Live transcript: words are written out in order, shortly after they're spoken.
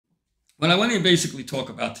what I want to basically talk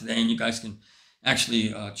about today, and you guys can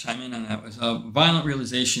actually chime in on that, was violent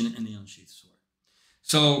realization and the unsheathed sword.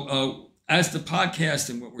 So as the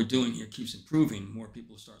podcast and what we're doing here keeps improving, more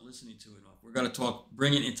people start listening to it. We're going to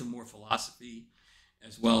bring it into more philosophy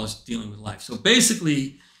as well as dealing with life. So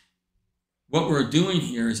basically, what we're doing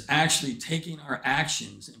here is actually taking our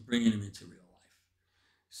actions and bringing them into real life.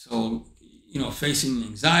 So, facing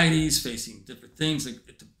anxieties, facing different things,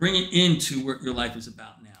 to bring it into what your life is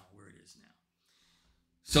about now, where it is now.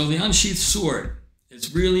 So the unsheathed sword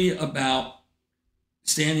is really about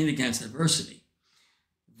standing against adversity.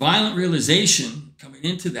 Violent realization, coming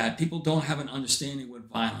into that, people don't have an understanding what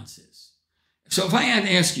violence is. So if I had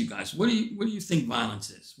to ask you guys, what do you think violence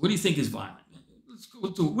is? What do you think is violent? Let's go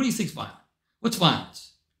to what do you think is violent? What's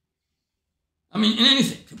violence? I mean, in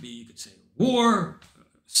anything. You could say war, a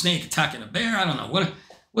snake attacking a bear. I don't know.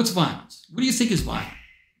 What's violence? What do you think is violent?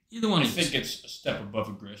 Either one. I think it's a step above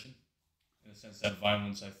aggression. In the sense that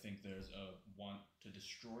violence, I think there's a want to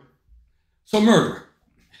destroy. So murder.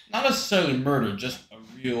 Not necessarily murder, just a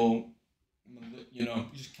real, you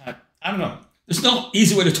just kind of, I don't know. There's no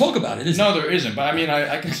easy way to talk about it, is there? No, there isn't. But I mean,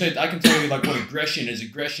 I can tell you like what aggression is.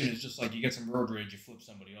 Aggression is just like you get some road rage, you flip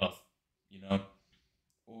somebody off,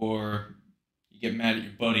 or you get mad at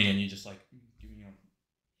your buddy and you just like,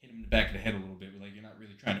 hit him in the back of the head a little bit, but like you're not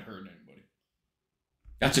really trying to hurt anybody.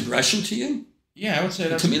 That's aggression to you? Yeah, I would say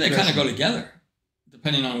that's. To me, they kind of go together,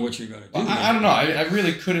 depending on what you're going to do. Well, I don't know. I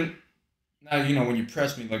really couldn't. Now, when you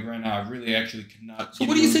press me like right now, I really actually could not. So,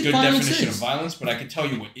 what do you think good violence definition is? Of violence, but I can tell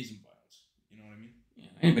you what isn't violence. You know what I mean? Yeah,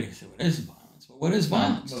 anybody can say what is violence, but what is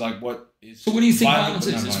violence? But like, what is? So, what do you think violence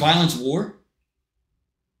is? Is violence war?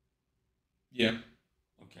 Yeah.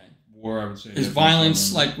 Okay. War, I would say. Is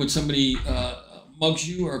violence like when somebody mugs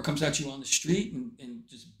you or comes at you on the street and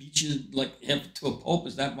just beats you like to a pulp?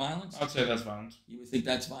 Is that violence? I'd say that's violence. You would think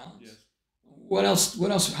that's violence? Yes. What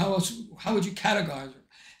else? How would you categorize it?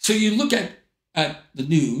 So you look at the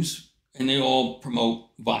news and they all promote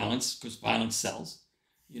violence because violence sells,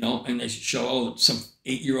 and they show, some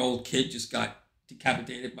 8-year-old kid just got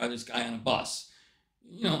decapitated by this guy on a bus,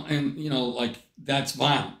 like that's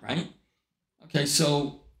violent, right? Okay,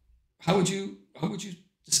 so how would you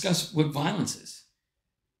discuss what violence is?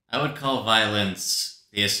 I would call violence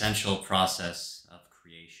the essential process of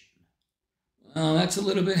creation. Well, that's a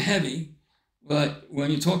little bit heavy, but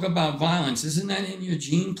when you talk about violence, isn't that in your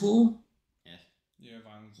gene pool? Yes. Yeah,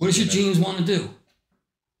 violence. What does your genes want to do?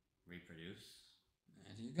 Reproduce.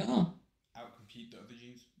 There you go. Outcompete the other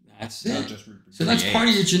genes. That's Not it. just reproduce. So that's part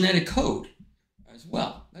of your genetic code as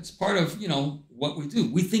well. That's part of, what we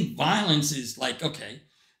do. We think violence is like, okay,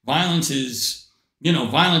 violence is,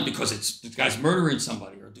 violent because it's the guy's murdering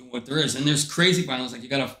somebody or doing what there is. And there's crazy violence. Like you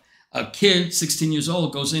got a kid, 16 years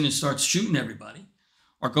old, goes in and starts shooting everybody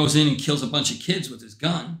or goes in and kills a bunch of kids with his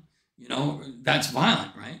gun. That's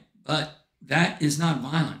violent, right? But that is not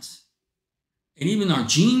violence. And even our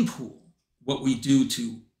gene pool, what we do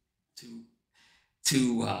to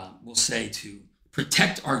we'll say to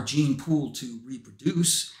protect our gene pool to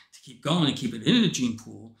reproduce, to keep going and keep it in the gene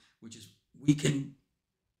pool, which is we can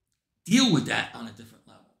deal with that on a different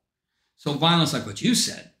level. So violence, like what you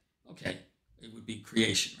said, okay, it would be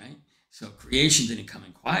creation, right? So creation didn't come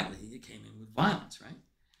in quietly. It came in with violence,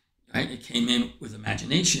 right? It came in with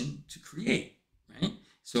imagination to create, right?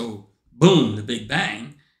 So boom, the Big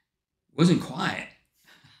Bang wasn't quiet.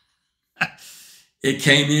 It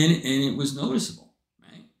came in and it was noticeable,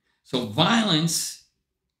 right? So violence,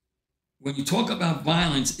 when you talk about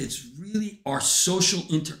violence, it's really our social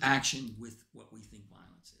interaction with what we think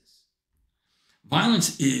violence is.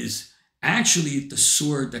 Violence is actually the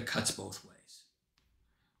sword that cuts both ways.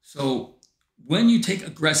 So when you take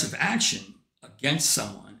aggressive action against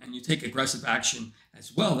someone and you take aggressive action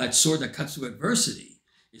as well, that sword that cuts through adversity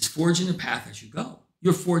is forging the path as you go.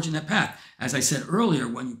 You're forging that path. As I said earlier,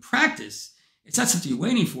 when you practice, it's not something you're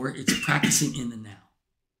waiting for, it's practicing in the now.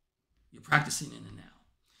 You're practicing in the now.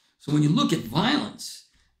 So when you look at violence,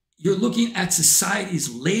 you're looking at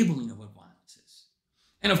society's labeling of what violence is.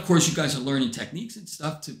 And of course, you guys are learning techniques and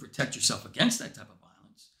stuff to protect yourself against that type of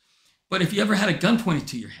violence. But if you ever had a gun pointed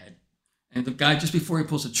to your head, and the guy, just before he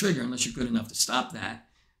pulls the trigger, unless you're good enough to stop that,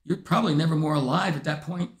 you're probably never more alive at that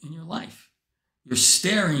point in your life. You're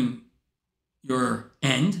staring your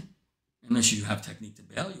end, unless you have technique to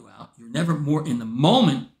bail you out. You're never more in the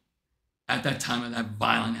moment at that time of that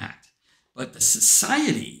violent act. But the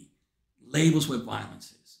society labels what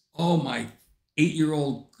violence is. Oh, my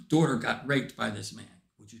 8-year-old daughter got raped by this man.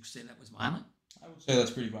 Would you say that was violent? I would say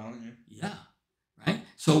that's pretty violent, yeah. Yeah, right?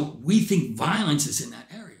 So we think violence is in that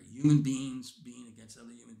area. Human beings being against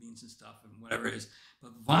other human beings and stuff and whatever it is.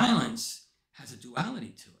 But violence has a duality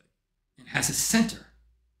to it. It has a center.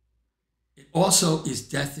 It also is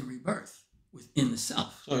death and rebirth within the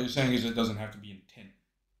self. So what you're saying is it doesn't have to be intent.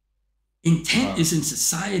 Intent is in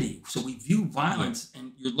society. So we view violence,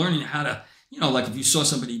 and you're learning how to, like if you saw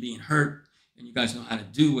somebody being hurt and you guys know how to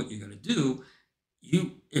do what you're going to do,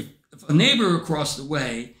 if a neighbor across the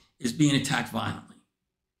way is being attacked violently,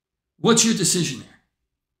 what's your decision there?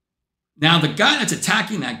 Now, the guy that's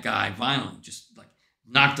attacking that guy violently, just like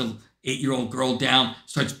knocked the 8-year-old girl down,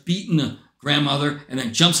 starts beating the grandmother, and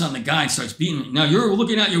then jumps on the guy and starts beating him. Now, you're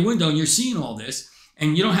looking out your window and you're seeing all this,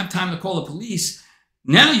 and you don't have time to call the police.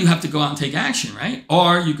 Now you have to go out and take action, right?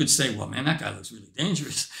 Or you could say, well, man, that guy looks really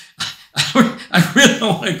dangerous. I really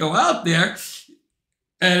don't want to go out there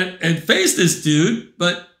and face this dude,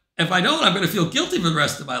 but if I don't, I'm going to feel guilty for the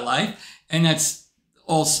rest of my life. And that's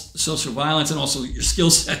all social violence and also your skill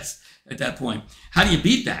sets at that point. How do you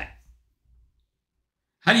beat that?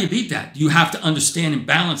 How do you beat that? You have to understand and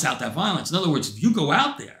balance out that violence. In other words, if you go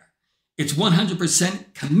out there, it's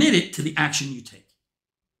 100% committed to the action you take.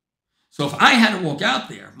 So if I had to walk out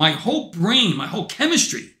there, my whole brain, my whole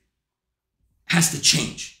chemistry has to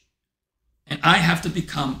change. And I have to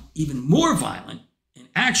become even more violent in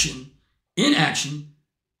action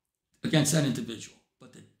against that individual.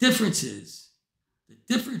 But the difference is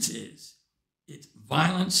it's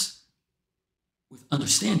violence with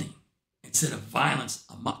understanding instead of violence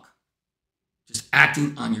amok, just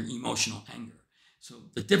acting on your emotional anger. So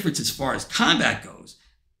the difference as far as combat goes,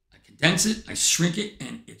 I condense it, I shrink it,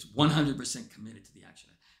 and it's 100% committed to the action.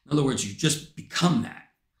 In other words, you just become that.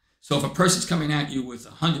 So if a person's coming at you with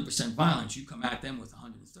 100% violence, you come at them with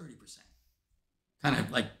 130%. Kind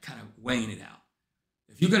of weighing it out.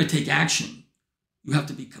 If you're going to take action, you have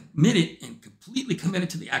to be committed and completely committed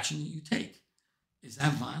to the action that you take. Is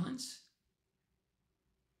that violence?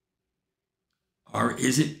 Or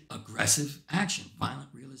is it aggressive action, violent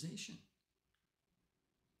realization?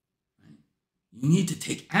 Right? You need to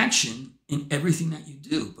take action in everything that you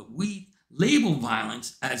do, but we label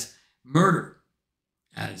violence as murder,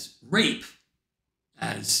 as rape,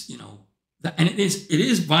 as, and it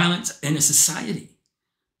is violence in a society.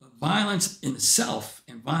 But violence in the self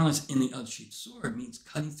and violence in the unsheathed sword means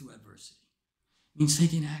cutting through adversity. It means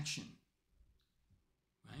taking action.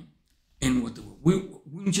 Right? And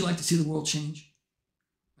wouldn't you like to see the world change?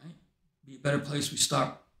 Right? Be a better place. We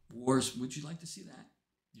stop wars. Would you like to see that?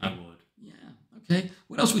 I would. Yeah. Okay.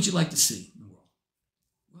 What else would you like to see in the world?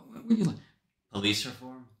 What would you like? Police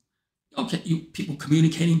reform? Okay. People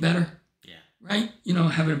communicating better. Yeah. Right?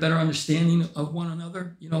 Having a better understanding of one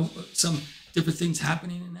another. Some different things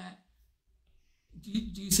happening in that. Do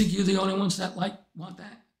you think you're the only ones that want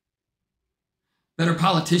that? Better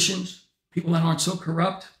politicians, people that aren't so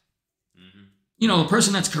corrupt. Mm-hmm. A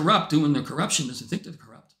person that's corrupt doing their corruption doesn't think they're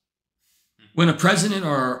corrupt. Mm-hmm. When a president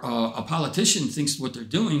or a politician thinks what they're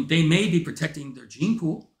doing, they may be protecting their gene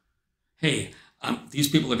pool. Hey, these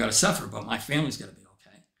people are going to suffer, but my family's going to be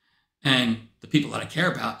okay. And the people that I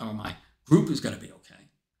care about or my group is going to be okay.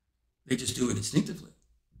 They just do it instinctively.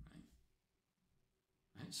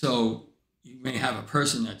 Right? So you may have a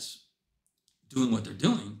person that's doing what they're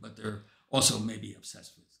doing, but they're also maybe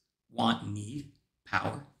obsessed with want, need,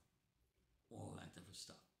 power, all that different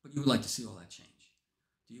stuff. But you would like to see all that change.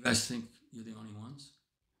 Do you guys think you're the only ones?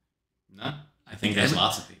 No. I think there's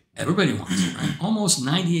lots of people. Everybody wants it, right? Almost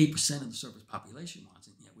 98% of the surface population wants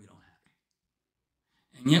it, yet we don't have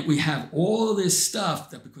it. And yet we have all this stuff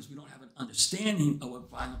that because we don't have an understanding of what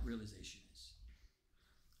violent realization is.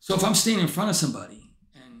 So if I'm standing in front of somebody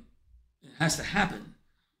and it has to happen,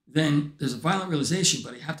 then there's a violent realization,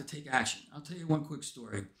 but I have to take action. I'll tell you one quick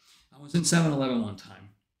story. I was in 7-Eleven one time,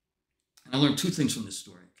 and I learned two things from this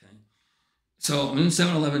story, okay? So I'm in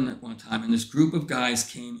 7-Eleven at one time, and this group of guys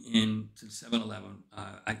came in to 7-Eleven.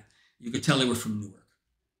 You could tell they were from Newark,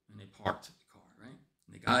 and they parked the car, right?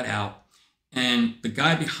 And they got out, and the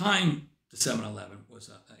guy behind the 7-Eleven was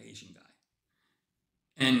an Asian guy.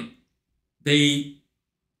 And they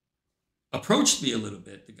approached me a little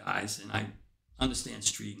bit, the guys, and I understand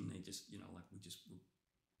street, and they just,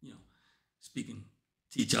 speaking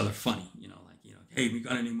to each other funny, hey, we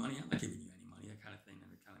got any money? I'm not giving you any money, that kind of thing,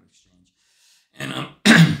 and that kind of exchange. And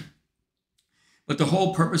but the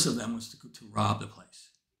whole purpose of them was to rob the place,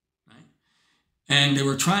 right? And they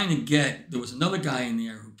were trying to there was another guy in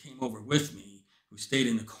there who came over with me, who stayed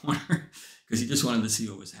in the corner because he just wanted to see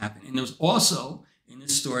what was happening. And there was also, in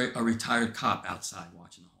this story, a retired cop outside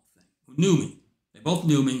watching the whole thing, who knew me. They both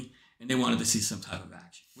knew me, and they wanted to see some type of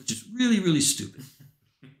action, which is really, really stupid,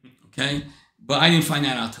 okay? But I didn't find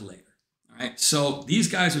that out till later, all right? So these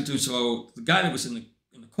guys would do, so the guy that was in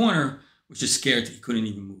the corner was just scared that he couldn't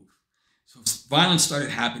even move. So violence started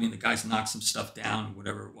happening. The guys knocked some stuff down,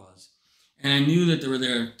 whatever it was. And I knew that they were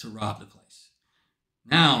there to rob the place.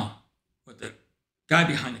 Now, what the guy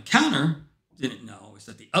behind the counter didn't know is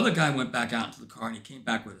that the other guy went back out into the car and he came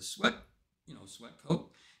back with a sweat coat,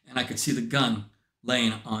 and I could see the gun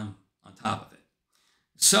laying on top of it.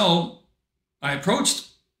 So I approached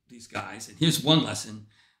these guys, and here's one lesson.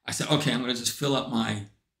 I said, okay, I'm going to just fill up my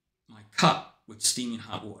cup with steaming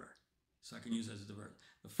hot water so I can use it as a divert.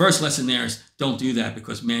 The first lesson there is don't do that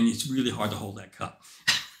because, man, it's really hard to hold that cup.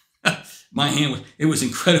 My hand, it was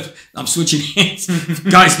incredible. I'm switching hands.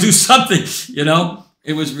 Guys, do something,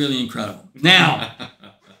 It was really incredible. Now,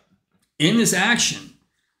 in this action,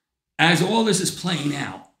 as all this is playing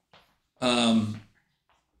out,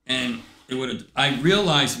 and I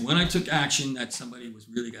realized when I took action that somebody was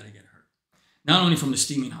really going to get hurt. Not only from the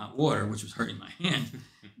steaming hot water, which was hurting my hand,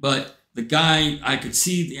 but the guy, I could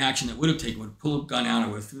see the action that would have taken, would pull a gun out,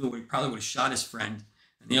 or he probably would have shot his friend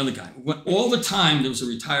and the other guy. All the time, there was a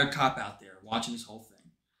retired cop out there watching this whole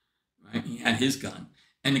thing, right? He had his gun.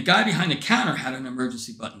 And the guy behind the counter had an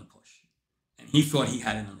emergency button to push. And he thought he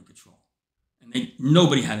had it under control. And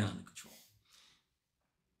nobody had it under control.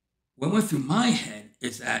 What went through my head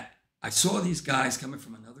is that I saw these guys coming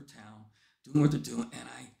from another town, doing what they're doing, and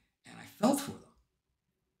I felt for them.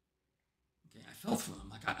 Okay, I felt for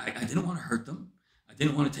them. Like I didn't want to hurt them. I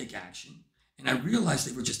didn't want to take action. And I realized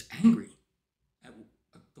they were just angry at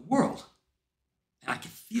the world. And I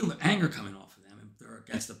could feel the anger coming off of them. And they're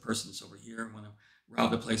against the person that's over here and want to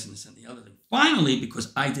rob the place and this and the other thing. Finally,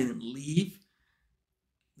 because I didn't leave,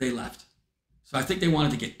 they left. So I think they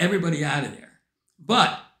wanted to get everybody out of there.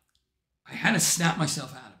 But I had to snap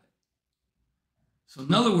myself out of it. So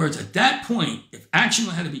in other words, at that point, if action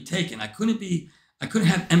had to be taken, I couldn't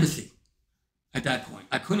have empathy at that point.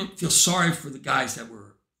 I couldn't feel sorry for the guys that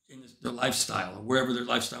were in their lifestyle or wherever their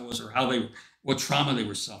lifestyle was or what trauma they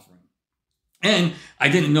were suffering. And I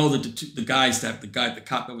didn't know that the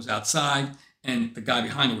cop that was outside and the guy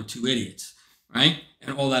behind it were two idiots, right?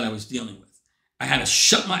 And all that I was dealing with. I had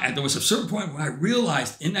to there was a certain point where I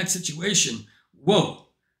realized in that situation, whoa,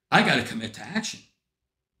 I got to commit to action.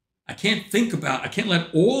 I can't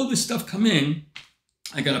let all of this stuff come in.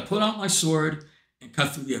 I got to put out my sword and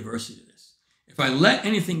cut through the adversity of this. If I let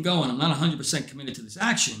anything go and I'm not 100% committed to this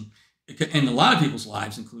action, it could end a lot of people's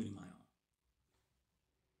lives, including my own.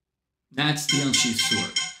 That's the unsheathed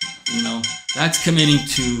sword. That's committing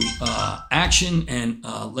to action and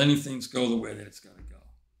letting things go the way that it's going to go.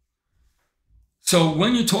 So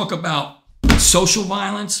when you talk about social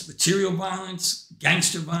violence, material violence,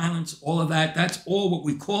 gangster violence, all of that, that's all what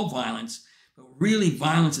we call violence. But really,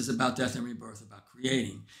 violence is about death and rebirth, about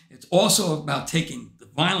creating. It's also about taking the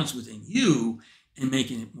violence within you and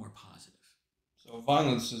making it more positive. So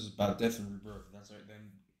violence is about death and rebirth. That's right.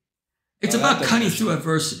 Then it's about cutting through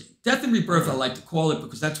adversity. Death and rebirth, I like to call it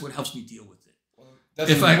because that's what helps me deal with it. Well,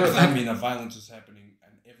 death and rebirth, I mean that violence is happening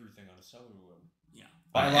on everything on a cellular level. Yeah.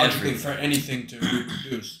 Biologically, for anything to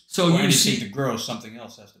reproduce or anything to grow, something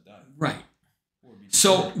else has to die. Right.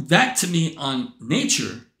 So that, to me, on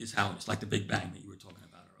nature is how it is, like the Big Bang that you were talking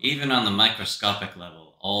about earlier. Even on the microscopic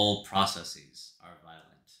level, all processes are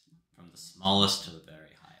violent, from the smallest to the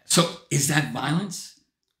very highest. So is that violence,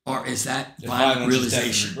 or is that violent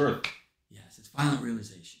realization? Yes, it's violent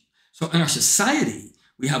realization. So in our society,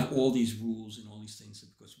 we have all these rules and all these things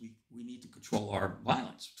because we need to control our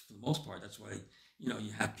violence for the most part. That's why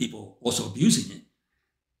you have people also abusing it,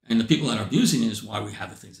 and the people that are abusing it is why we have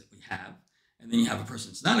the things that we have. And then you have a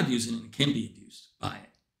person that's not abusing it and can be abused by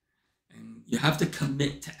it. And you have to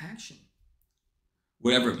commit to action,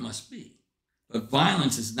 whatever it must be. But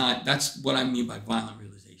violence is not, that's what I mean by violent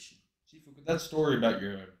realization. Chief, could that story about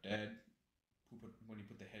your dad, when he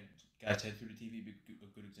put the guy's head through the TV, be a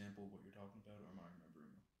good example of what you're talking about? Or am I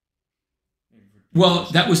remembering? Well,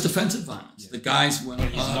 that was defensive violence. Yeah. The guys went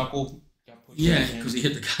his knuckle got pushed. Yeah, because he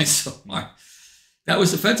hit the guy so hard. That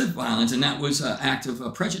was defensive violence, and that was an act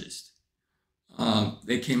of prejudice.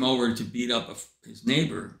 They came over to beat up his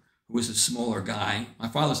neighbor, who was a smaller guy. My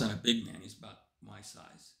father's not a big man; he's about my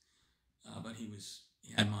size, but he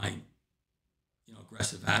had my,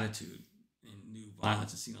 aggressive attitude and knew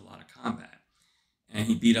violence and seen a lot of combat. And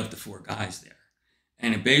he beat up the four guys there.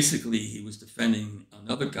 And basically, he was defending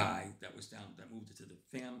another guy that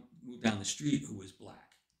moved down the street, who was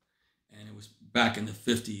black. And it was back in the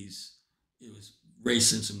 50s. It was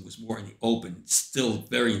racism was more in the open. It's still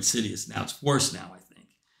very insidious now. It's worse now, I think,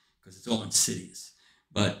 because it's all insidious.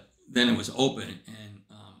 But then it was open, and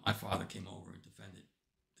my father came over and defended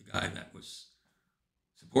the guy that was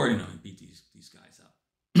supporting him and beat these guys up.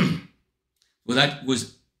 Well, that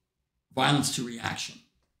was violence to reaction.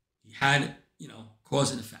 He had,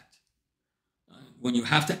 cause and effect. When you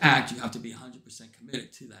have to act, you have to be 100%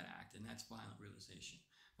 committed to that act, and that's violent realization.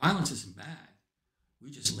 Violence isn't bad.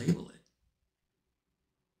 We just label it.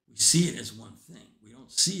 We see it as one thing. We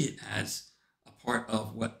don't see it as a part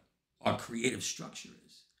of what our creative structure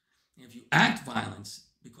is. And if you act violence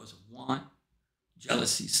because of want,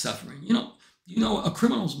 jealousy, suffering, a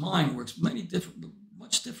criminal's mind works much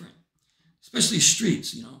different, especially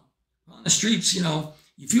streets, On the streets,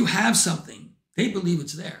 if you have something, they believe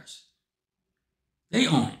it's theirs. They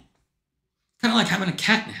own it. Kind of like having a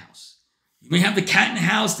cat in the house. You may have the cat in the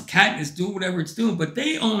house, the cat is doing whatever it's doing, but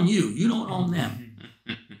they own you. You don't own them.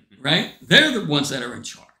 Right? They're the ones that are in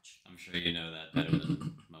charge. I'm sure you know that better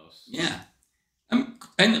than most. Yeah.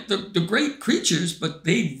 And the great creatures, but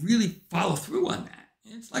they really follow through on that.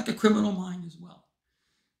 It's like a criminal mind as well.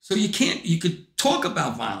 So you could talk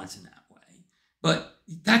about violence in that way, but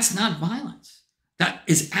that's not violence. That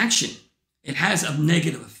is action. It has a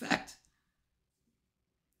negative effect.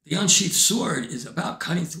 The unsheathed sword is about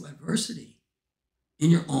cutting through adversity in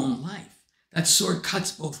your own life. That sword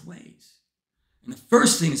cuts both ways. And the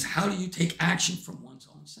first thing is, how do you take action from one's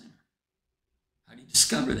own center? How do you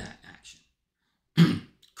discover that action?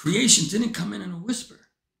 Creation didn't come in a whisper.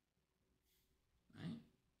 Right?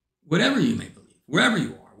 Whatever you may believe, wherever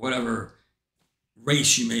you are, whatever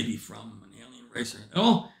race you may be from, an alien race, it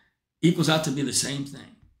all equals out to be the same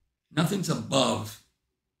thing. Nothing's above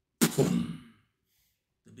boom,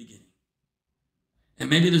 the beginning. And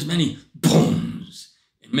maybe there's many booms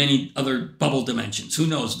in many other bubble dimensions. Who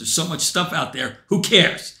knows? There's so much stuff out there. Who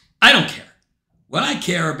cares? I don't care. What I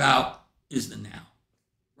care about is the now,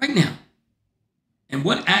 right now. And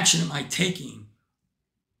what action am I taking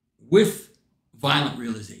with violent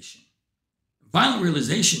realization? Violent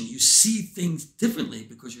realization, you see things differently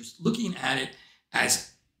because you're looking at it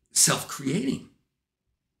as self-creating,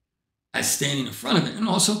 as standing in front of it. And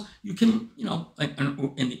also you can, like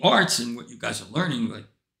in the arts and what you guys are learning, like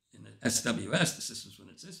in the SWS, the systems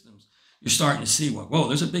within systems, you're starting to see, whoa,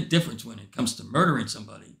 there's a big difference when it comes to murdering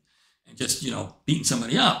somebody and just, beating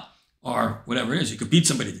somebody up or whatever it is. You could beat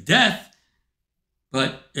somebody to death,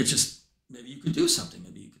 but it's just, maybe you could do something.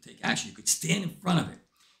 Maybe you could take action. You could stand in front of it.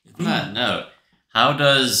 On that note, how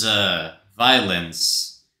does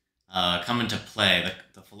violence come into play,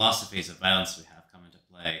 the philosophies of violence we have come into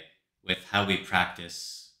play with how we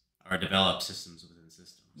practice or develop systems within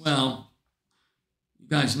systems? Well, you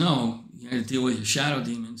guys know you got to deal with your shadow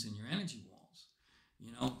demons and your energy walls,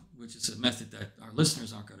 which is a method that our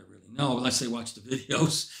listeners aren't going to really know unless they watch the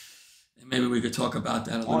videos. And maybe we could talk about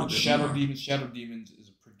that a little bit shadow more. demons. Shadow demons is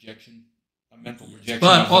a projection, a mental projection.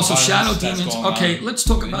 But of also the shadow violence that's demons. going Okay, on. let's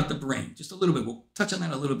talk about the brain just a little bit. We'll touch on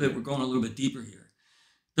that a little bit. We're going a little bit deeper here.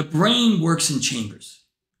 The brain works in chambers.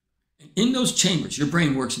 And in those chambers, your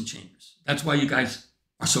brain works in chambers. That's why you guys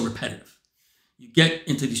are so repetitive. You get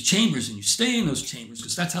into these chambers and you stay in those chambers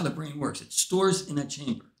because that's how the brain works. It stores in that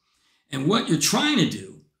chamber. And what you're trying to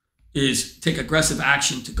do is take aggressive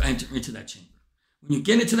action to enter into that chamber. When you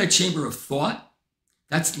get into that chamber of thought,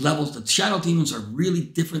 that's levels. The shadow demons are really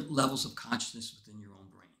different levels of consciousness within your own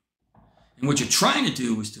brain. And what you're trying to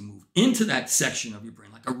do is to move into that section of your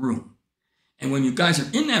brain, like a room. And when you guys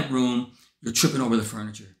are in that room, you're tripping over the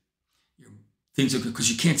furniture. Things are good because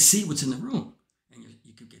you can't see what's in the room. And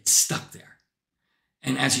you could get stuck there.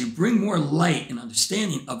 And as you bring more light and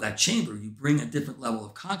understanding of that chamber, you bring a different level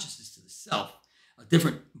of consciousness to the self, a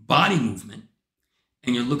different body movement,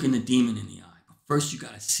 and you're looking the demon in the eye. But first, you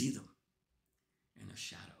got to see them. And they're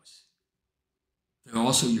shadows. They're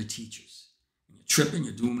also your teachers. And you're tripping,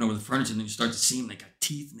 you're doing over the furniture, and then you start to see them. They got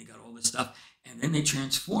teeth, and they got all this stuff. And then they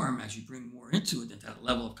transform as you bring more into it, into that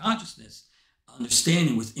level of consciousness,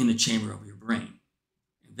 understanding within the chamber of your brain.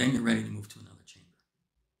 And then you're ready to move to another chamber.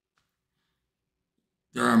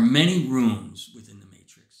 There are many rooms within the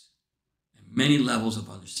matrix and many levels of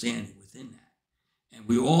understanding within that. And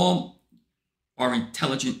we all are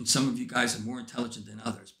intelligent, and some of you guys are more intelligent than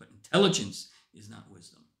others, but intelligence is not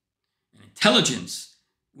wisdom. And intelligence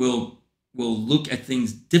will look at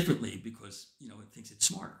things differently because, it thinks it's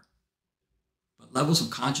smarter. But levels of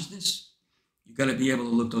consciousness, you got to be able to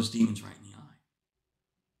look those demons right in the eye.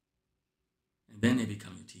 And then they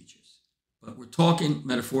become your teachers. But we're talking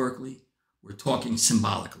metaphorically, we're talking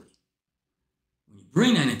symbolically. When you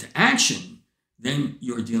bring that into action, then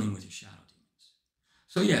you're dealing with your shadow demons.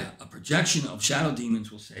 So yeah, a projection of shadow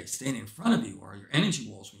demons will say, stand in front of you, or your energy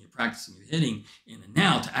walls when you're practicing, you're hitting in the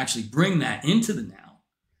now to actually bring that into the now,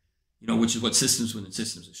 which is what systems within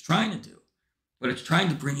systems is trying to do. But it's trying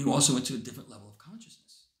to bring you also into a different level of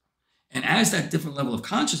consciousness. And as that different level of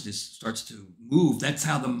consciousness starts to move, that's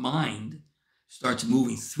how the mind starts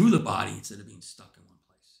moving through the body instead of being stuck in one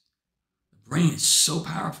place. The brain is so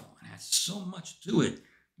powerful and has so much to it,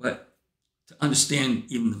 but to understand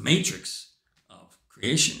even the matrix of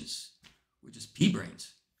creation is we're just pea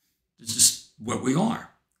brains. It's just what we are.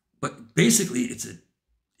 But basically, it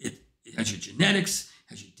has your genetics,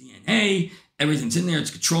 has your DNA, everything's in there.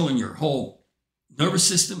 It's controlling your whole nervous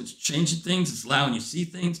system. It's changing things. It's allowing you to see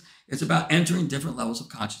things. It's about entering different levels of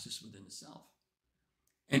consciousness within the self.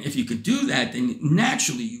 And if you could do that, then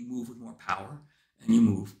naturally you move with more power and you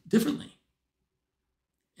move differently.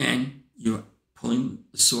 And you're pulling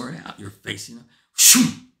the sword out. You're facing it. Shoo!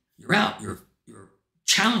 You're out. You're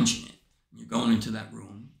challenging it. You're going into that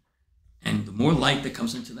room. And the more light that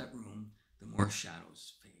comes into that room, the more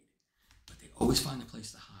shadows fade. But they always find a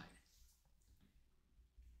place to hide.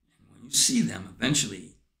 And when you see them,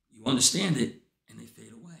 eventually you understand it and they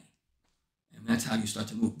fade away. And that's how you start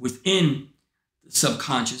to move within the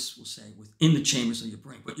subconscious, we'll say, within the chambers of your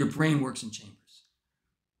brain. But your brain works in chambers.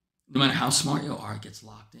 No matter how smart you are, it gets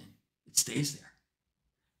locked in. It stays there.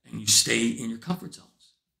 And you stay in your comfort zones.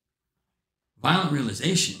 Violent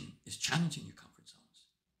realization is challenging your comfort zones.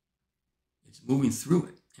 It's moving through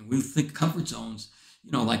it. And we think comfort zones,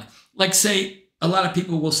 like say, a lot of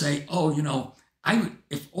people will say, oh, I would,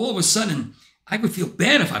 if all of a sudden, I would feel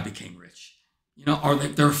bad if I became rich. Or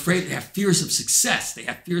they're afraid, they have fears of success. They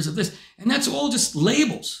have fears of this. And that's all just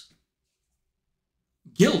labels.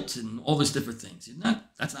 Guilt and all those different things.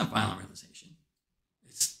 That's not violent realization.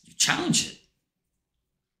 You challenge it.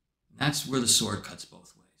 And that's where the sword cuts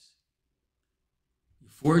both ways. You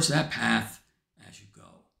forge that path as you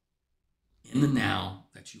go, in the now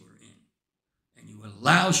that you are in. And it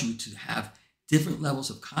allows you to have different levels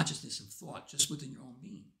of consciousness and thought just within your own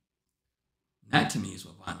being. And that to me is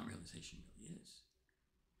what violent realization really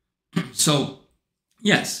is. So,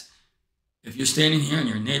 yes, if you're standing here and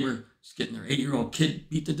your neighbor is getting their 8-year-old kid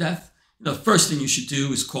beat to death, the first thing you should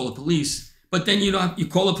do is call the police. But then you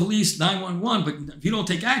call the police, 911, but if you don't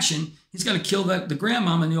take action, he's going to kill the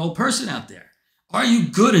grandmom and the old person out there. Are you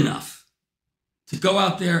good enough to go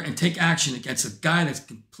out there and take action against a guy that's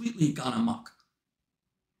completely gone amok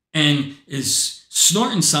and is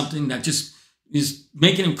snorting something that just is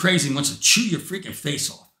making him crazy and wants to chew your freaking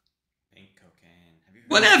face off? Pink cocaine. Have you heard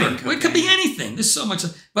Whatever. of pink cocaine? It could be anything. There's so much.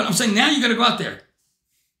 But I'm saying now you got to go out there.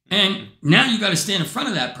 And now you got to stand in front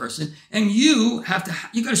of that person and you got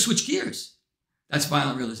to switch gears. That's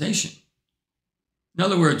violent realization. In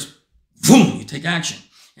other words, boom, you take action.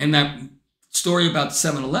 And that story about the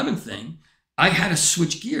 7-Eleven thing, I had to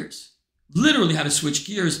switch gears. Literally had to switch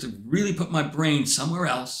gears to really put my brain somewhere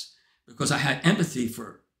else because I had empathy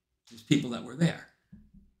for these people that were there.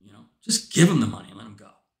 Just give them the money and let them go.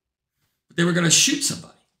 But they were going to shoot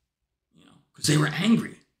somebody, because they were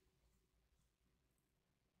angry.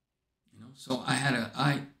 So I had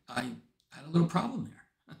a little problem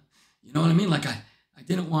there. You know what I mean? Like I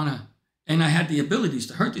didn't want to, and I had the abilities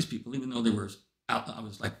to hurt these people, even though they were out. I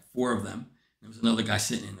was like 4 of them. There was another guy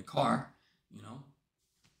sitting in the car,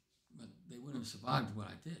 but they wouldn't have survived what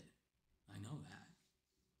I did. I know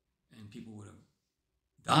that. And people would have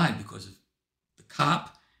died because of the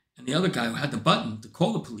cop and the other guy who had the button to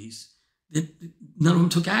call the police. None of them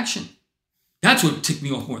took action. That's what ticked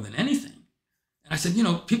me off more than anything. And I said,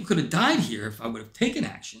 people could have died here if I would have taken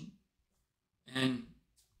action. And,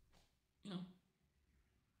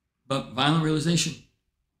 but violent realization.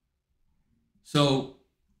 So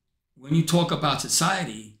when you talk about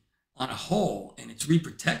society on a whole and it's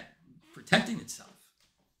protecting itself,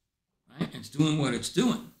 right? And it's doing what it's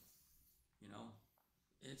doing,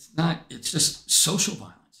 it's just social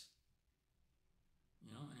violence.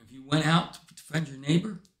 And if you went out to defend your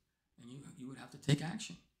neighbor, and you would have to take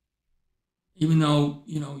action. Even though,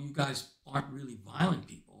 you guys aren't really violent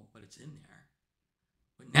people, but it's in there.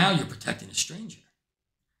 But now you're protecting a stranger.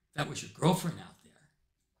 If that was your girlfriend out there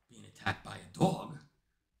being attacked by a dog,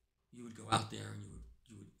 you would go out there and you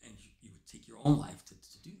would take your own life to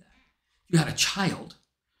do that. If you had a child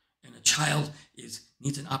and a child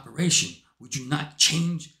needs an operation, would you not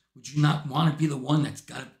change? Would you not want to be the one that's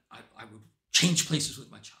got I would change places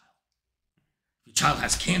with my child. If your child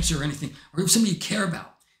has cancer or anything, or if somebody you care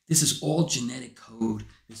about, this is all genetic code.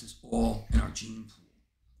 This is all in our gene pool.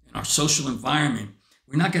 In our social environment,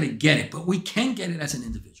 we're not going to get it, but we can get it as an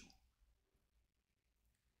individual.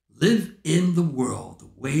 Live in the world the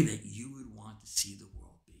way that you would want to see the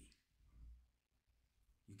world be.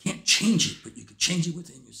 You can't change it, but you can change it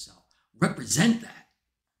within yourself. Represent that.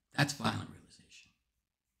 That's violent realization.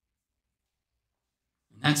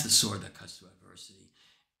 And that's the sword that cuts through adversity.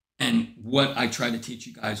 and what I try to teach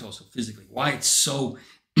you guys also physically, why it's so,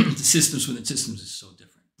 the systems within systems is so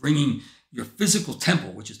different. Bringing your physical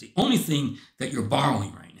temple, which is the only thing that you're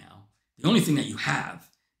borrowing right now, the only thing that you have,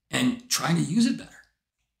 and trying to use it better,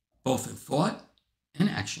 both in thought and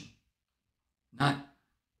action, not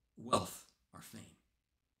wealth or fame.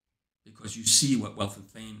 Because you see what wealth and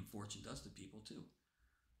fame and fortune does to people too.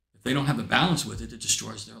 If they don't have the balance with it, it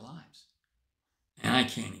destroys their lives. And I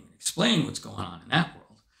can't even explain what's going on in that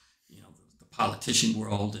world. You know, the politician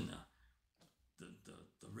world and the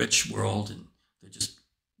rich world, and they're just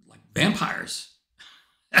like vampires.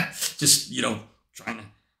 Just, you know, trying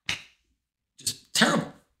to, just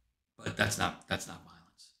terrible. But that's not violence.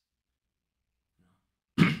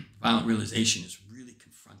 Violent realization is really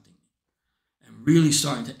confronting me and really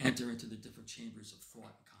starting to enter into the different chambers of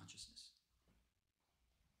thought and consciousness.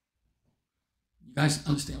 You guys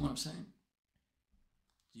understand what I'm saying?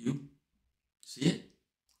 Do you see it?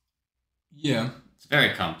 Yeah. It's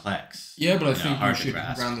very complex. Yeah, but I You know, think we hard to should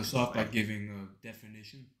grasp. round this off by giving a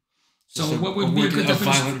definition. So Just what would be a good a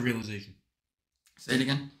definition? violent realization. Say it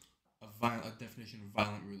again. A definition of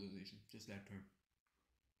violent realization. Just that term.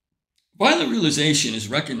 Violent realization is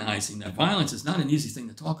recognizing that violence is not an easy thing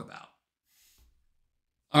to talk about.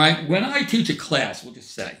 All right, when I teach a class, we'll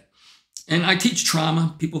just say, and I teach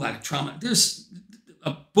trauma, people that have trauma, there's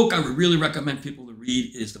a book I would really recommend people to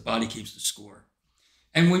read is The Body Keeps the Score.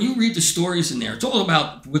 And when you read the stories in there, it's all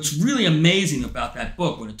about what's really amazing about that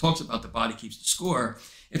book when it talks about the body keeps the score.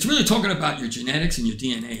 It's really talking about your genetics and your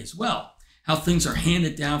DNA as well, how things are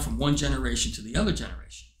handed down from one generation to the other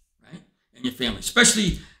generation, right? And your family,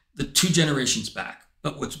 especially the 2 generations back.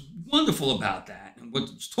 But what's wonderful about that and what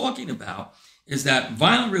it's talking about is that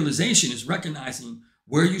violent realization is recognizing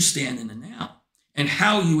where you stand in the now and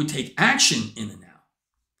how you would take action in the now.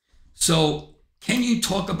 So can you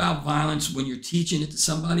talk about violence when you're teaching it to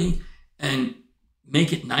somebody and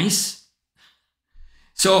make it nice?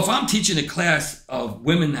 So if I'm teaching a class of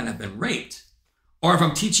women that have been raped, or if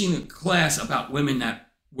I'm teaching a class about women that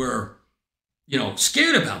were, you know,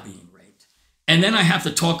 scared about being raped, and then I have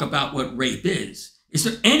to talk about what rape is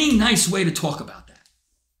there any nice way to talk about that?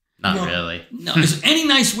 Not really. No. Is there any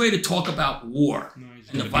nice way to talk about war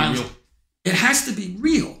and the violence? It has to be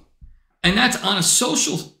real. And that's on a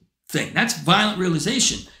social thing. That's violent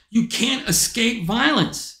realization. You can't escape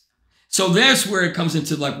violence. So that's where it comes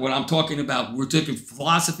into like what I'm talking about. We're taking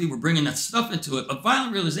philosophy, we're bringing that stuff into it. But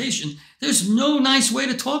violent realization, there's no nice way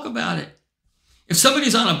to talk about it. If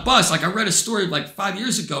somebody's on a bus, like I read a story like 5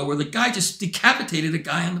 years ago where the guy just decapitated a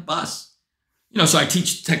guy on the bus. You know, so I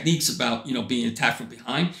teach techniques about, you know, being attacked from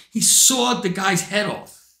behind. He sawed the guy's head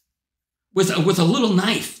off with a little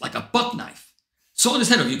knife, like a buck knife. Sawed his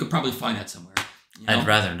head off. You could probably find that somewhere. You know? I'd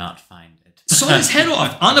rather not find it. Sawed his head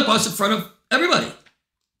off on the bus in front of everybody.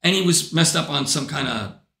 And he was messed up on some kind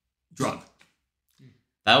of drug.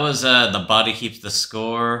 That was The Body Keeps the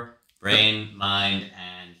Score, Brain, Mind,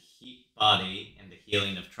 and Body in the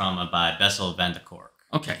Healing of Trauma by Bessel van der Kolk.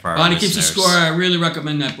 Okay. For our Body Keeps the listeners. Score. I really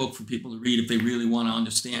recommend that book for people to read if they really want to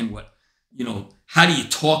understand what, you know, how do you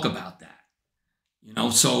talk about that? You know,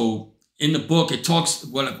 so in the book, it talks,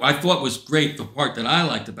 what I thought was great, the part that I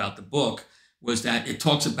liked about the book was that it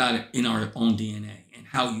talks about it in our own DNA and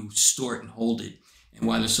how you store it and hold it and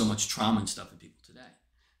why there's so much trauma and stuff in people today.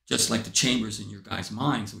 Just like the chambers in your guys'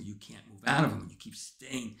 minds where you can't move out of them and you keep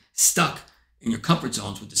staying stuck in your comfort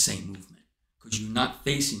zones with the same movement because you're not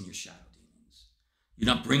facing your shadow demons.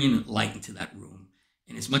 You're not bringing light into that room.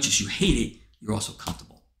 And as much as you hate it, you're also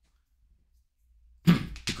comfortable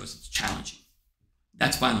because it's challenging.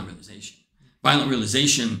 That's violent realization. Violent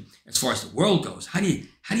realization, as far as the world goes, how do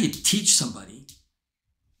you teach somebody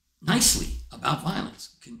nicely about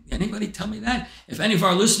violence? Can anybody tell me that? If any of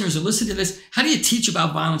our listeners are listening to this, how do you teach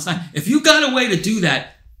about violence? If you got a way to do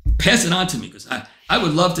that, pass it on to me because I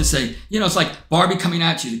would love to say, you know, it's like Barbie coming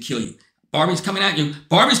at you to kill you. Barbie's coming at you.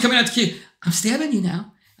 Barbie's coming out to kill you. I'm stabbing you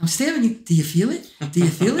now. I'm stabbing you. Do you feel it? Do you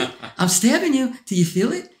feel it? I'm stabbing you. Do you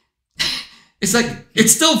feel it? It's like,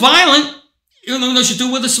 it's still violent, even though she's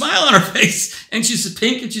doing it with a smile on her face. And she's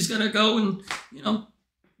pink and she's going to go and, you know,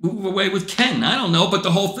 move away with Ken. I don't know. But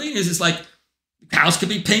the whole thing is, it's like, the house could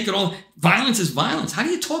be pink and all. Violence is violence. How do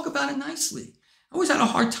you talk about it nicely? I always had a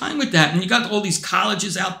hard time with that. And you got all these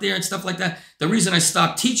colleges out there and stuff like that. The reason I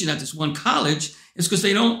stopped teaching at this one college is because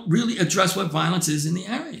they don't really address what violence is in the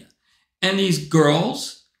area. And these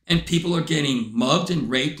girls and people are getting mugged and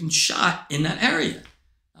raped and shot in that area.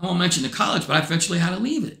 I won't mention the college, but I eventually had to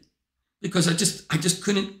leave it because I just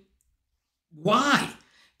couldn't. Why?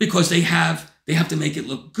 Because they have to make it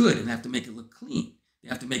look good and have to make it look clean. They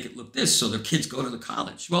have to make it look this so their kids go to the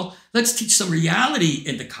college. Well, let's teach some reality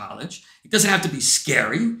in the college. It doesn't have to be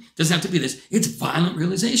scary. It doesn't have to be this. It's violent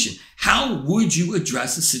realization. How would you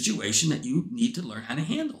address a situation that you need to learn how to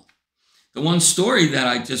handle? The one story that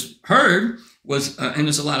I just heard was, and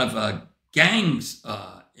there's a lot of gangs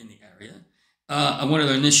in the area. One of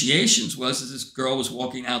their initiations was this girl was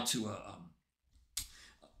walking out to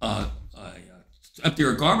empty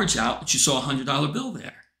her garbage out, and she saw a $100 bill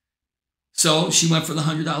there. So she went for the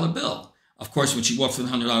 $100 bill. Of course, when she walked for the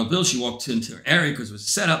 $100 bill, she walked into her area because it was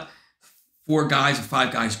set up. 4 guys or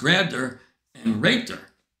 5 guys grabbed her and raped her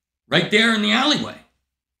right there in the alleyway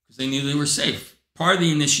because they knew they were safe. Part of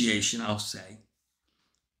the initiation, I'll say.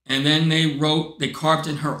 And then they carved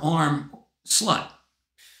in her arm, slut,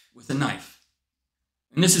 with a knife.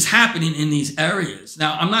 And this is happening in these areas.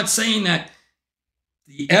 Now, I'm not saying that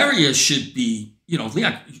the area should be, but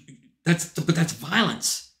that's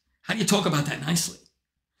violence. How do you talk about that nicely?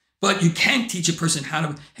 But you can teach a person how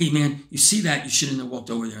to, hey man, you see that, you shouldn't have walked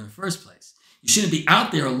over there in the first place. You shouldn't be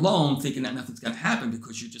out there alone thinking that nothing's going to happen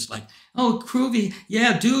because you're just like, oh, groovy,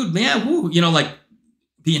 yeah, dude, man, woo, like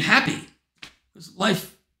being happy. Because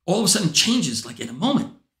life all of a sudden changes like in a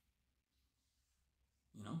moment.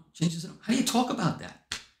 Changes. How do you talk about that?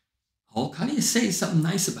 Hulk, how do you say something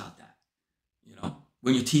nice about that?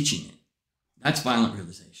 When you're teaching it. That's violent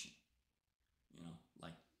realization.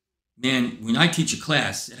 Like, man, when I teach a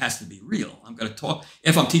class, it has to be real. I'm going to talk,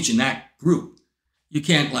 if I'm teaching that group, you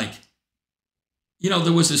can't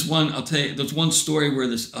there was this one, I'll tell you, there's one story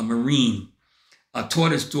where a Marine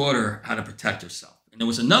taught his daughter how to protect herself. And there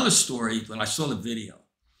was another story when I saw the video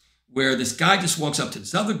where this guy just walks up to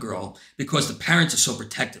this other girl because the parents are so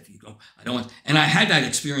protective. You go, I don't want, and I had that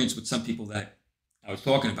experience with some people that I was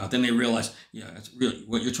talking about. Then they realized, that's really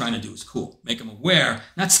what you're trying to do is cool. Make them aware,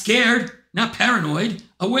 not scared, not paranoid,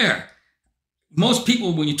 aware. Most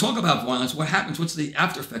people, when you talk about violence, what happens? What's the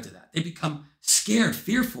after effect of that? They become scared,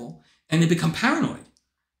 fearful, and they become paranoid.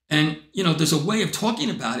 And, there's a way of talking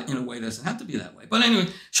about it in a way that doesn't have to be that way. But anyway,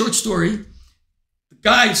 short story, the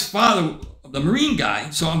guy's father, the Marine guy,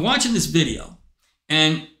 so I'm watching this video,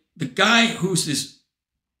 and the guy who's this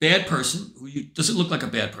bad person, who doesn't look like a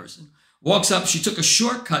bad person, walks up. She took a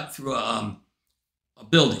shortcut through a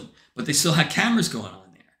building, but they still had cameras going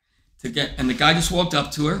on there and the guy just walked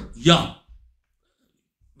up to her, young,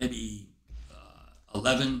 maybe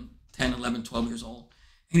 11, 12 years old.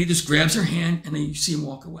 And he just grabs her hand, and then you see him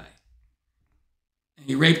walk away. And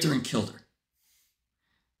he raped her and killed her.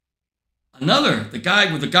 The guy,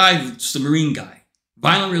 it's the Marine guy,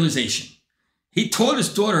 violent realization. He taught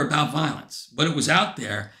his daughter about violence, but it was out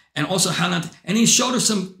there, and also how not to, and he showed her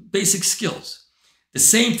some basic skills. The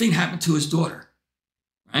same thing happened to his daughter,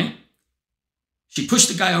 right? She pushed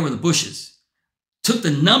the guy over the bushes, took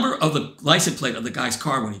the number of the license plate of the guy's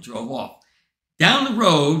car when he drove off. Down the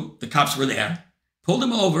road, the cops were there, pulled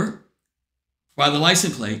him over by the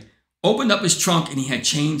license plate, opened up his trunk, and he had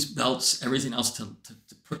chains, belts, everything else to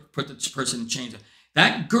put this person in chains.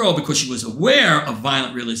 That girl, because she was aware of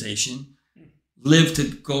violent realization, lived to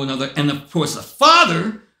go another. And of course, the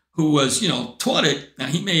father, who was, taught it, now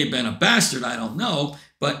he may have been a bastard, I don't know,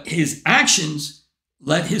 but his actions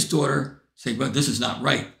led his daughter say, well, this is not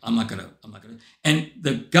right. I'm not gonna. And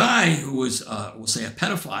the guy who was, we'll say, a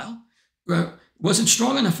pedophile, wasn't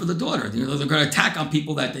strong enough for the daughter. They're going to attack on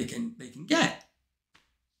people that they can get.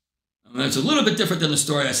 I mean, it's a little bit different than the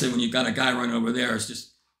story I said when you got a guy running over there, is just,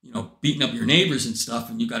 beating up your neighbors and stuff,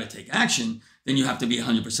 and you got to take action. Then you have to be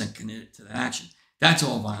 100% committed to that action. That's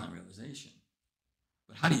all violent realization.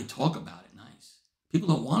 But how do you talk about it nice? People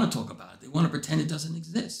don't want to talk about it. They want to pretend it doesn't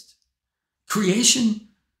exist. Creation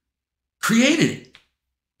created it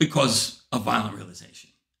because of violent realization.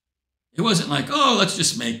 It wasn't like, oh, let's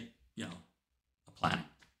just make, a planet.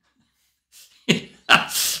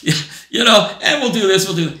 And we'll do this,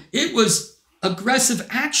 we'll do that. It was aggressive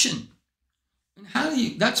action.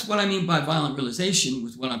 And that's what I mean by violent realization,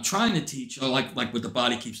 with what I'm trying to teach, or like with The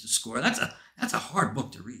Body Keeps the Score. That's a hard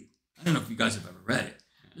book to read. I don't know if you guys have ever read it.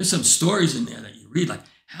 There's some stories in there that you read, like,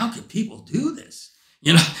 how could people do this?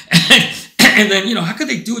 And then, how could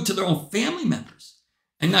they do it to their own family members?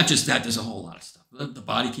 And not just that, there's a whole lot of stuff. The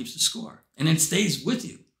body keeps the score. And it stays with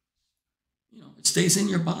you. It stays in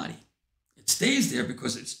your body. It stays there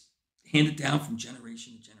because it's handed down from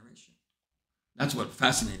generation to generation. That's what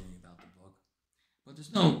fascinated me about the book. But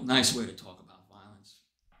there's no nice way to talk about violence.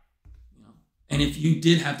 And if you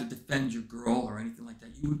did have to defend your girl or anything like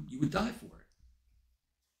that, you would die for it.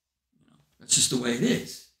 That's just the way it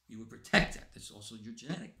is. You would protect that. That's also your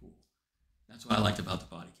genetic pool. That's what I liked about The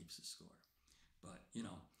Body Keeps the Score. But,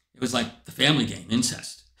 it was like the Family Game,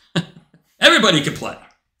 incest. Everybody can play.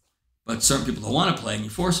 But certain people don't want to play and you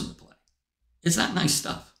force them to play. It's not nice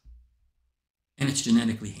stuff. And it's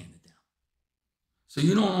genetically handed down. So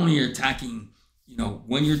you not only are attacking,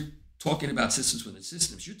 when you're talking about systems within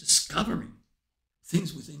systems, you're discovering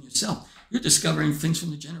things within yourself. You're discovering things from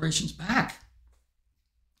the generations back,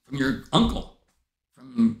 from your uncle,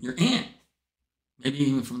 from your aunt, maybe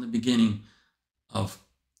even from the beginning of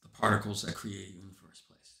the particles that create you in the first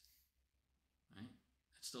place. Right?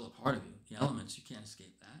 It's still a part of you. The elements, you can't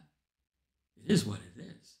escape that. It is what it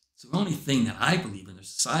is. It's the only thing that I believe in a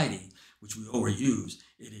society, which we overuse,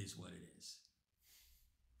 it is what it is.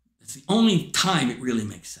 It's the only time it really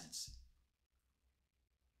makes sense.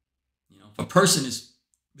 If a person is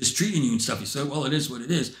mistreating you and stuff, you say, well, it is what it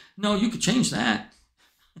is. No, you could change that.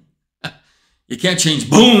 You can't change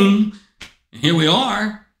boom, and here we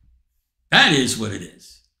are. That is what it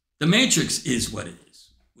is. The matrix is what it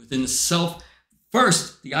is. Within the self,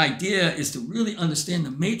 first, the idea is to really understand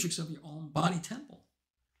the matrix of your own body temple.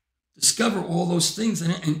 Discover all those things,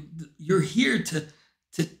 and you're here to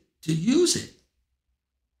use it.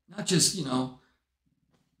 Not just,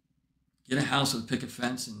 get a house with a picket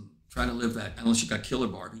fence and try to live that, unless you got Killer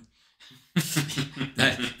Barbie.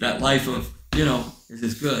 that life of,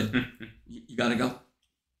 is good. You got to go.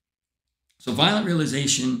 So violent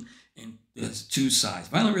realization, and there's two sides.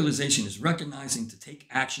 Violent realization is recognizing to take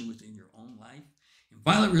action within your own life. And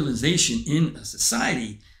violent realization in a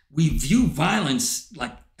society, we view violence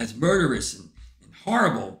like as murderous and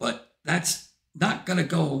horrible, but that's not going to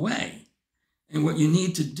go away. And what you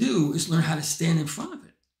need to do is learn how to stand in front of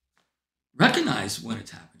it. Recognize when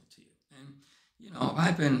it's happening to you. And,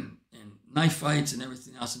 I've been in knife fights and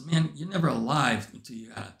everything else, and man, you're never alive until you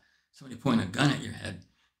got somebody point a gun at your head.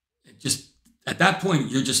 It just, at that point,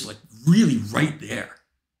 you're just like really right there.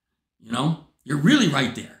 You're really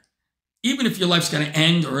right there. Even if your life's going to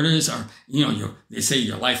end, or it is, or, they say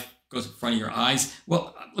your life goes in front of your eyes.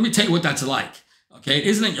 Well, let me tell you what that's like. Okay,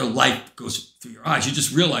 isn't it your life goes through your eyes? You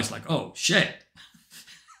just realize, like, oh shit,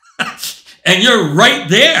 and you're right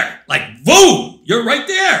there, like boom, you're right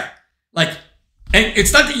there, like, and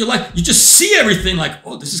it's not that your life, you just see everything, like,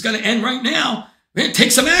 oh, this is gonna end right now. Man,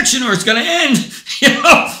 take some action, or it's gonna end.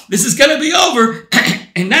 This is gonna be over,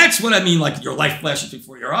 and that's what I mean. Like your life flashes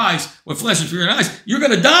before your eyes. What flashes before your eyes, you're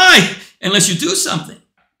gonna die unless you do something.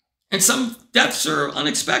 And some deaths are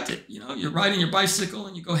unexpected. You're riding your bicycle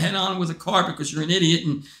and you go head on with a car because you're an idiot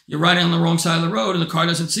and you're riding on the wrong side of the road and the car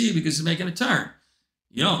doesn't see you because it's making a turn.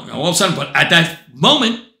 All of a sudden, but at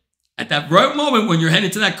that right moment when you're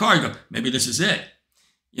headed to that car, you go, maybe this is it.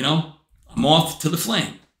 I'm off to the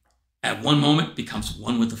flame. At one moment becomes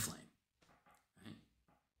one with the flame. Right?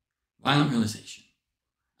 Violent realization.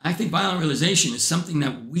 I think violent realization is something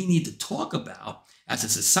that we need to talk about as a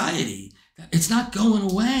society. It's not going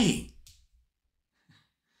away.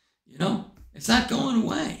 It's not going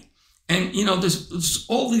away. And, there's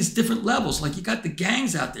all these different levels. Like you got the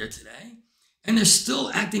gangs out there today, and they're still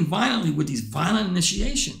acting violently with these violent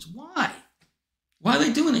initiations. Why? Why are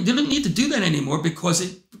they doing it? They don't need to do that anymore because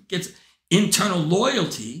it gets internal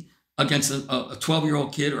loyalty against a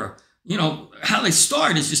 12-year-old kid, or, how they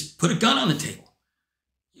start is just put a gun on the table.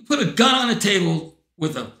 You put a gun on the table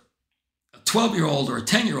with a 12-year-old or a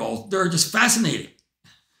 10-year-old, they're just fascinated,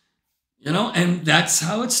 and that's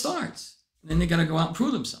how it starts. And then they got to go out and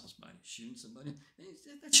prove themselves by shooting somebody.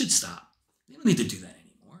 That should stop. They don't need to do that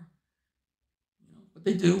anymore, but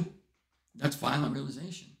they do. That's violent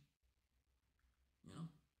realization.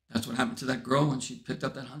 That's what happened to that girl when she picked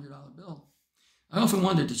up that $100 bill. I often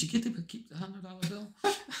wonder, did she get to keep the $100 bill?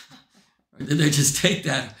 Or did they just take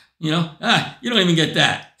that, you don't even get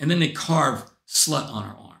that. And then they carve slut on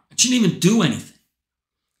her arm. And she didn't even do anything.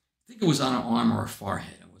 I think it was on her arm or her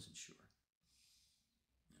forehead. I wasn't sure.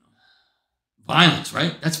 Violence,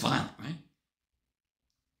 right? That's violent, right?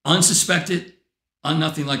 Unsuspected,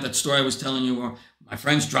 nothing like that story I was telling you where my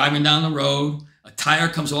friend's driving down the road, a tire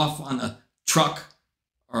comes off on the truck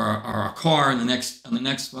or a car, and on the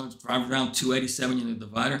next one, driving around 287 in the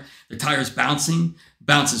divider, the tire's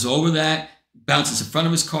bounces over that, bounces in front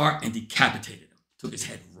of his car, and decapitated him. Took his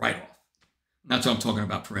head right off. And that's what I'm talking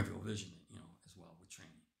about, peripheral vision, as well with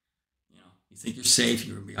training. You think you're safe,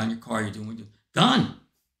 you're behind your car, you're doing what you do. Done.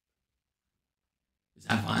 Is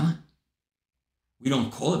that violent? We don't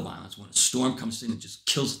call it violence when a storm comes in and just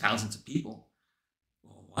kills thousands of people.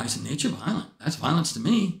 Well, why isn't nature violent? That's violence to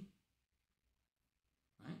me.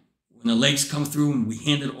 Right? When the lakes come through and we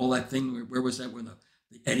handed all that thing, where was that? When the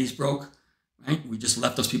eddies broke, right? We just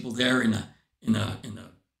left those people there in a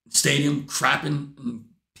stadium, crapping and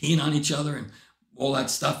peeing on each other and all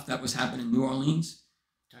that stuff that was happening in New Orleans.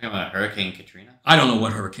 Talking about Hurricane Katrina? I don't know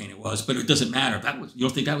what hurricane it was, but it doesn't matter. You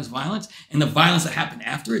don't think that was violence? And the violence that happened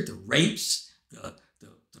after it, the rapes, the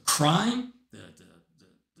crime, The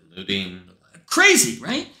looting. crazy,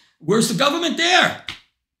 right? Where's the government there?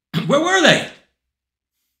 Where were they?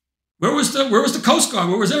 Where was the Coast Guard?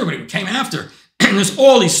 Where was everybody? We came after. And there's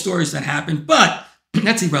all these stories that happened, but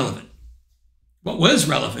that's irrelevant. What was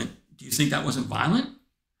relevant? Do you think that wasn't violent?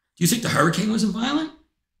 Do you think the hurricane wasn't violent?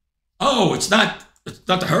 Oh, it's not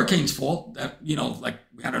the hurricane's fault that, like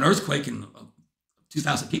we had an earthquake and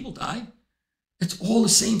 2,000 people died. It's all the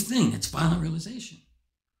same thing. It's violent realization.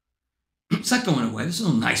 It's not going away. There's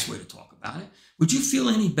no nice way to talk about it. Would you feel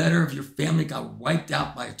any better if your family got wiped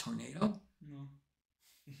out by a tornado? No.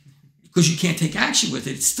 Because you can't take action with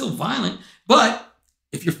it. It's still violent. But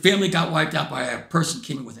if your family got wiped out by a person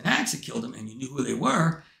came in with an axe and killed them and you knew who they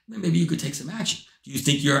were, then maybe you could take some action. Do you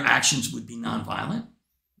think your actions would be nonviolent?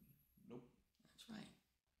 Nope. That's right.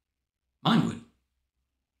 Mine would.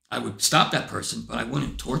 I would stop that person, but I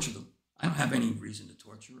wouldn't torture them. I don't have any reason to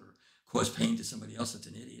torture or cause pain to somebody else that's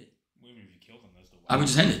an idiot. Even if you kill them, that's the I would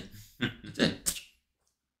just end it. That's it.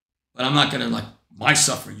 But I'm not going to, my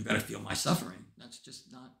suffering, you got to feel my suffering. That's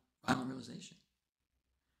just not violent realization.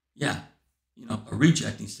 Yeah, a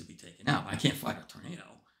reject needs to be taken out. I can't fight a tornado.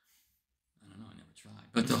 I don't know, I never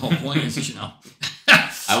tried. But the whole point is,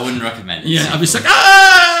 I wouldn't recommend it. Yeah, I'll be like,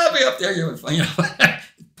 I'll be up there,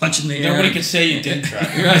 punching the air. Nobody can say you didn't try.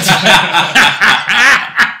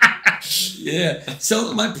 Yeah.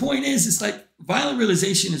 So my point is, it's like violent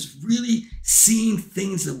realization is really seeing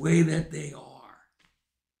things the way that they are,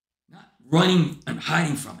 not running and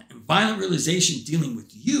hiding from it. And violent realization dealing with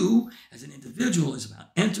you as an individual is about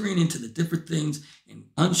entering into the different things in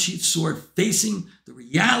unsheathed sword, facing the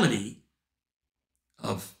reality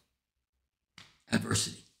of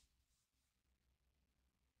adversity.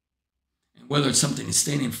 And whether it's something that's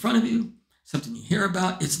standing in front of you, something you hear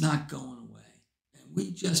about, it's not going away. And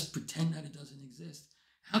we just pretend that it doesn't exist.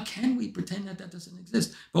 How can we pretend that that doesn't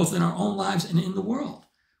exist, both in our own lives and in the world?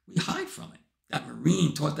 We hide from it. That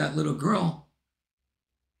Marine taught that little girl,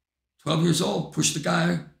 12 years old, pushed the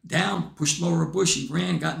guy down, pushed him over a bush. He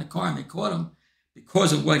ran, got in the car, and they caught him.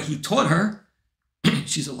 Because of what he taught her,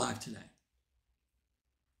 she's alive today.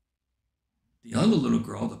 The other little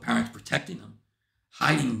girl, the parents protecting them,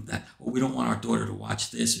 hiding that, we don't want our daughter to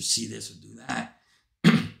watch this or see this or do that.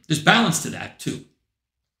 There's balance to that, too.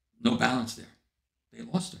 No balance there. They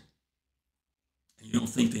lost her. And you don't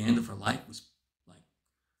think the end of her life was,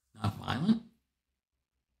 not violent?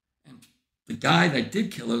 And the guy that did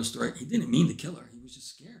kill her, story, he didn't mean to kill her. He was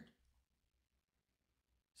just scared.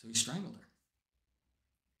 So he strangled her.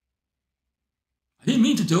 I didn't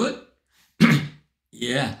mean to do it.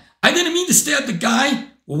 Yeah. I didn't mean to stab the guy.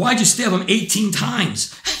 Well, why'd you stab him 18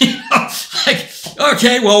 times?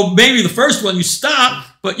 Okay, well, maybe the first one you stop,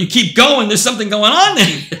 but you keep going. There's something going on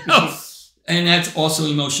there. And that's also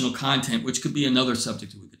emotional content, which could be another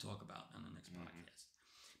subject that we could talk about on the next podcast.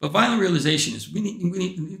 But violent realization is it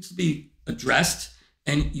needs to be addressed,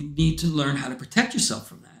 and you need to learn how to protect yourself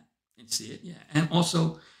from that and see it. Yeah, and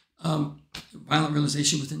also violent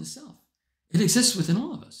realization within the self. It exists within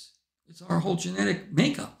all of us. It's our whole genetic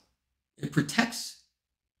makeup. It protects,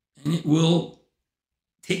 and it will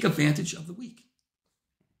take advantage of the weak.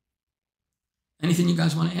 Anything you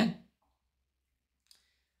guys want to add?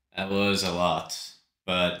 That was a lot,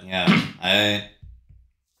 but yeah, I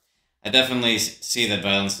definitely see that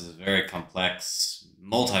violence is a very complex,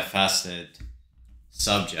 multifaceted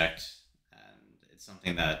subject, and it's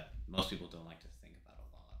something that most people don't like to think about a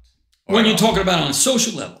lot. When you're talking about on a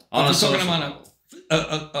social level, On a social level.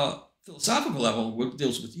 A philosophical level, what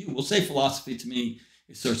deals with you, we'll say philosophy to me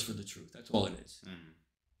is search for the truth. That's all it is. Mm-hmm.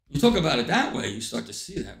 You talk about it that way, you start to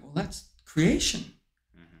see that. Well, that's creation.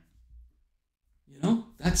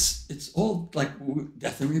 It's all like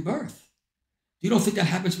death and rebirth. You don't think that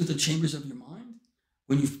happens with the chambers of your mind?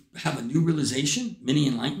 When you have a new realization, mini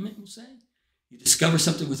enlightenment, we'll say, you discover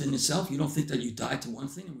something within yourself, you don't think that you died to one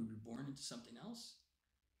thing and were reborn into something else?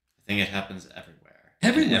 I think it happens everywhere.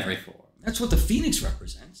 Everywhere. In every form. That's what the phoenix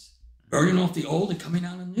represents. Burning off the old and coming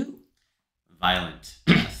out anew. Violent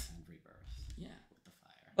death and rebirth. Yeah. With the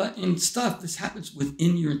fire. But in stuff, this happens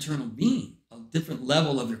within your internal being. A different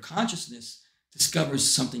level of your consciousness discovers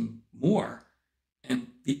something more. And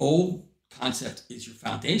the old concept is your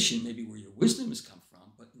foundation, maybe where your wisdom has come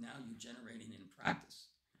from, but now you're generating it in practice.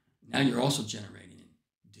 Now you're also generating in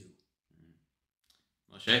do.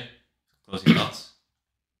 Moshe, closing thoughts?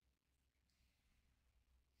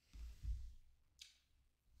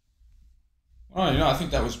 Well, I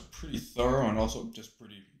think that was pretty thorough and also just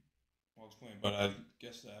pretty well explained. But I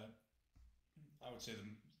guess that I would say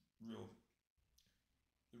real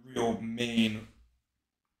the real main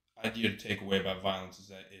idea to take away about violence is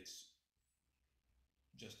that it's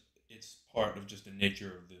part of just the nature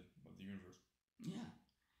of the universe. Yeah.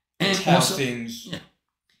 It's And how also, things. yeah.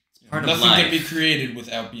 Part of nothing life. can be created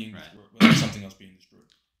without being Right. without something else being destroyed.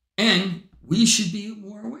 And we should be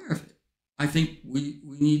more aware of it. I think we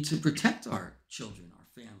need to protect our children, our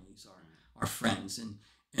families, our friends in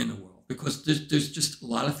the world, because there's just a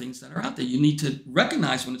lot of things that are out there. You need to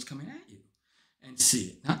recognize when it's coming at you and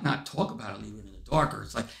see it, not talk about it, leave it in the dark. Or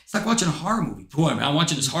it's like watching a horror movie. Boy, man, I'm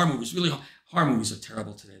watching this horror movie. It's really horror movies are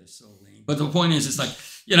terrible today. They're so lame. But the point is, it's like,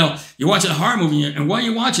 you're watching a horror movie, and while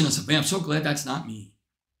you're watching, it's like, man, I'm so glad that's not me.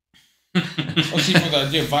 Well, see, for the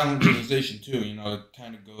idea of violent realization too, it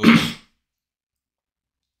kind of goes, well,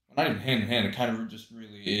 not even hand in hand. It kind of just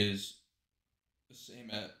really is the same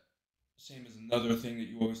as another thing that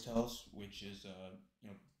you always tell us, which is,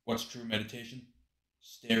 what's true meditation?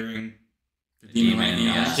 Staring The demon right in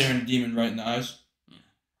the eyes. staring the demon right in the eyes.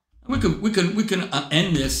 We can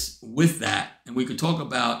end this with that, and we could talk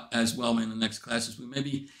about as well in the next classes. We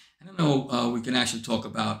can actually talk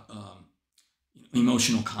about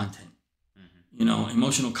emotional content.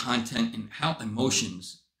 Emotional content and how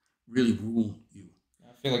emotions really rule you.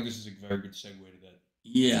 I feel like this is a very good segue to that.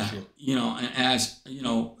 Yeah, For sure. and as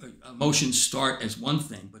emotions start as one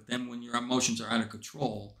thing, but then when your emotions are out of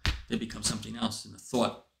control, they become something else, and the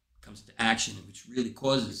thought comes into action, which really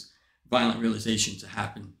causes violent realization to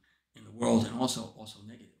happen in the world, and also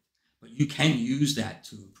negative. But you can use that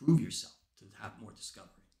to improve yourself, to have more discovery.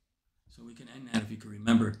 So we can end that if you can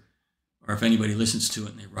remember, or if anybody listens to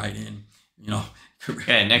it and they write in,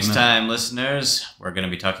 Okay, next time, listeners, we're going to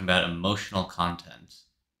be talking about emotional content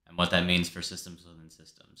and what that means for systems within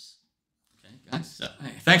systems. Okay, guys. So,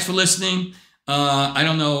 Hey, thanks for listening. I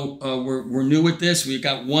don't know. We're new at this. We've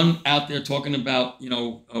got one out there talking about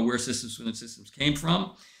where systems within systems came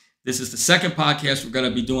from. This is the second podcast. We're going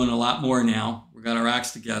to be doing a lot more now. We got our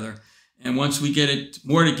acts together, and once we get it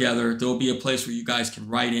more together, there'll be a place where you guys can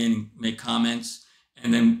write in and make comments.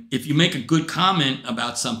 And then if you make a good comment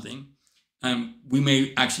about something, we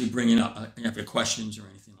may actually bring it up if you have questions or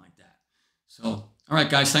anything like that. So, all right,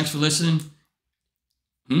 guys, thanks for listening.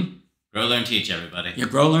 Grow, learn, teach, everybody. Yeah,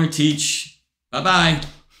 grow, learn, teach. Bye-bye.